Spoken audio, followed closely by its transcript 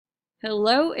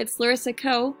Hello, it's Larissa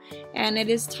Coe, and it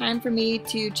is time for me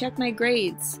to check my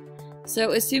grades.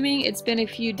 So assuming it's been a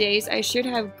few days, I should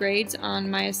have grades on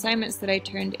my assignments that I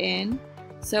turned in.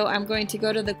 So I'm going to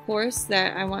go to the course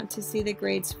that I want to see the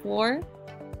grades for.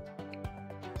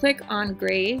 Click on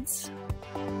grades.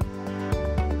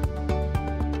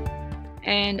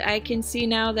 And I can see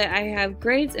now that I have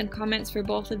grades and comments for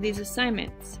both of these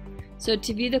assignments. So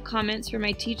to view the comments for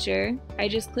my teacher, I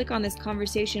just click on this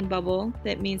conversation bubble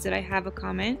that means that I have a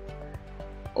comment,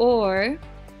 or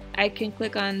I can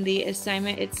click on the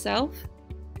assignment itself,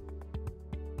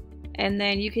 and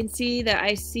then you can see that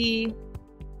I see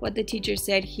what the teacher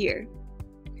said here.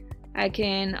 I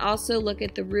can also look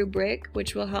at the rubric,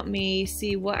 which will help me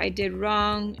see what I did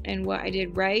wrong and what I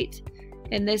did right.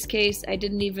 In this case, I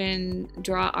didn't even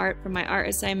draw art for my art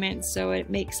assignment, so it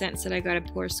makes sense that I got a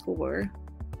poor score.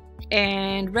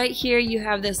 And right here you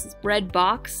have this red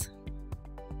box.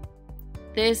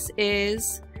 This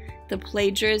is the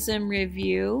plagiarism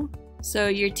review. So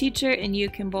your teacher and you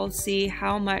can both see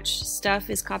how much stuff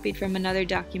is copied from another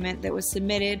document that was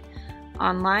submitted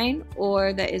online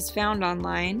or that is found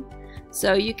online.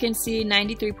 So you can see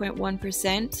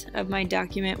 93.1% of my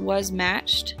document was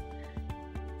matched.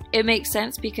 It makes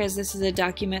sense because this is a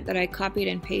document that I copied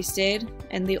and pasted,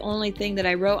 and the only thing that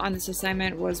I wrote on this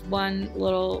assignment was one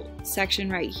little section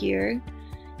right here,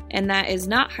 and that is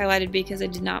not highlighted because I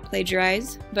did not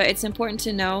plagiarize. But it's important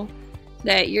to know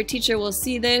that your teacher will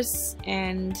see this,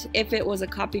 and if it was a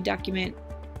copied document,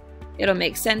 it'll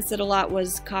make sense that a lot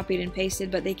was copied and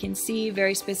pasted, but they can see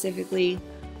very specifically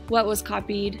what was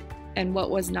copied and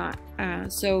what was not.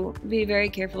 So be very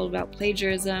careful about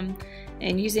plagiarism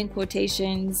and using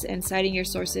quotations and citing your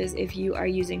sources if you are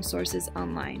using sources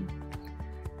online.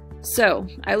 So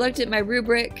I looked at my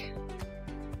rubric,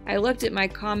 I looked at my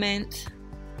comment,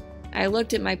 I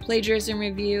looked at my plagiarism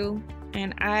review,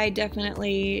 and I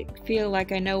definitely feel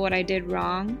like I know what I did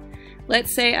wrong.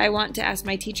 Let's say I want to ask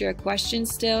my teacher a question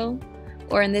still,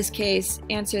 or in this case,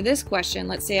 answer this question.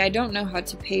 Let's say I don't know how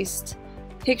to paste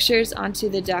pictures onto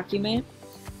the document.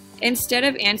 Instead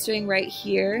of answering right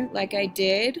here like I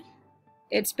did,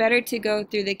 it's better to go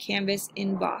through the Canvas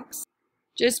inbox.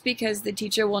 Just because the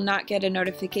teacher will not get a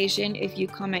notification if you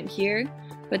comment here,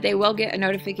 but they will get a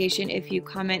notification if you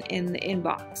comment in the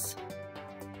inbox.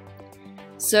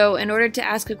 So in order to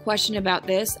ask a question about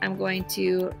this, I'm going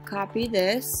to copy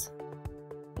this.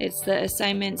 It's the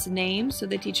assignment's name so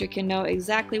the teacher can know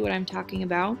exactly what I'm talking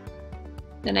about.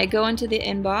 Then I go into the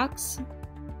inbox.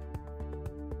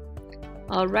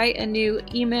 I'll write a new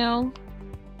email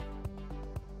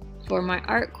for my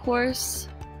art course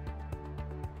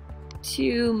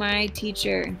to my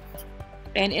teacher.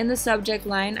 And in the subject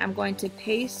line, I'm going to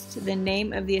paste the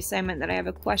name of the assignment that I have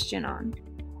a question on.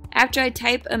 After I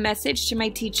type a message to my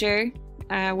teacher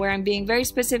where I'm being very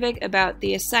specific about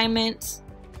the assignment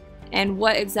and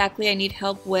what exactly I need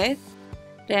help with,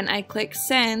 then I click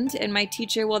send, and my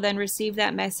teacher will then receive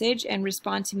that message and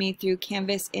respond to me through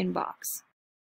Canvas inbox.